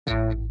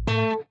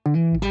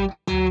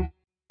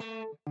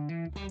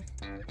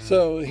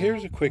So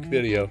here's a quick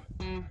video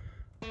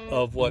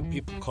of what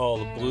people call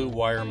the blue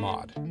wire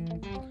mod.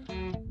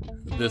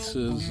 This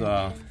is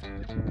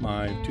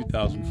my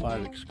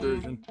 2005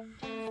 Excursion,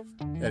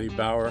 Eddie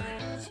Bauer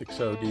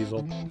 6.0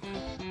 diesel,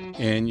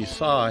 and you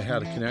saw I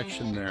had a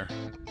connection there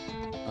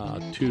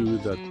to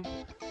the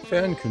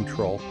fan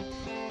control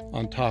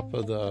on top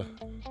of the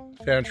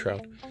fan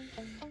shroud.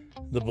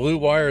 The blue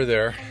wire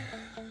there,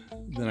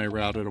 then I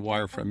routed a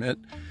wire from it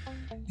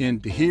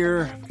into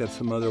here. I've got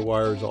some other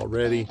wires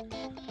already.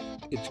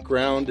 It's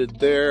grounded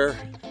there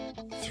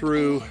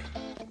through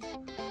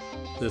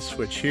this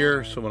switch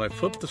here. So when I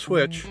flip the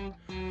switch,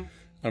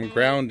 I'm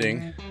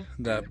grounding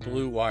that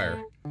blue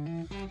wire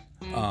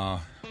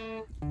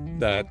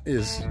that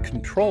is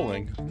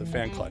controlling the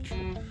fan clutch.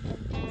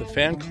 The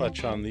fan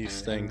clutch on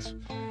these things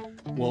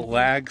will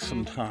lag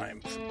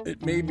sometimes.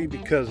 It may be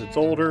because it's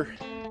older.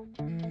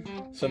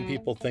 Some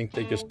people think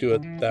they just do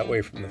it that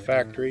way from the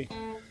factory.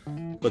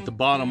 But the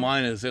bottom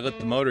line is they let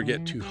the motor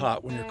get too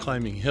hot when you're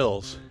climbing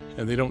hills,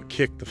 and they don't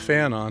kick the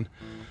fan on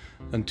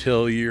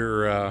until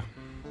you're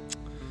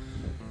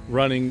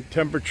running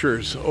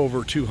temperatures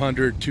over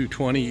 200,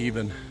 220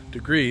 even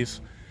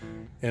degrees.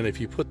 And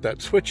if you put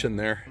that switch in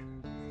there,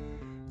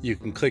 you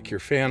can click your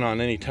fan on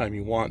anytime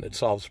you want. It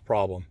solves the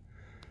problem.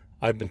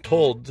 I've been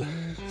told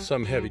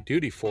some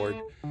heavy-duty Fords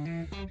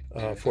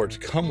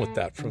come with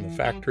that from the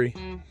factory,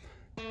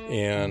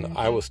 and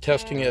I was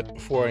testing it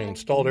before I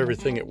installed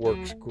everything. It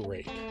works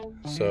great.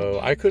 So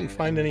I couldn't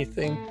find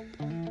anything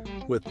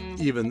with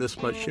even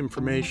this much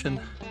information.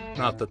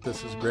 Not that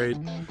this is great,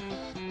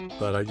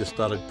 but I just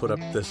thought I'd put up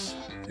this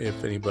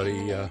if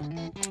anybody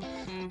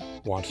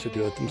wants to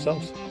do it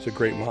themselves. It's a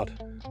great mod.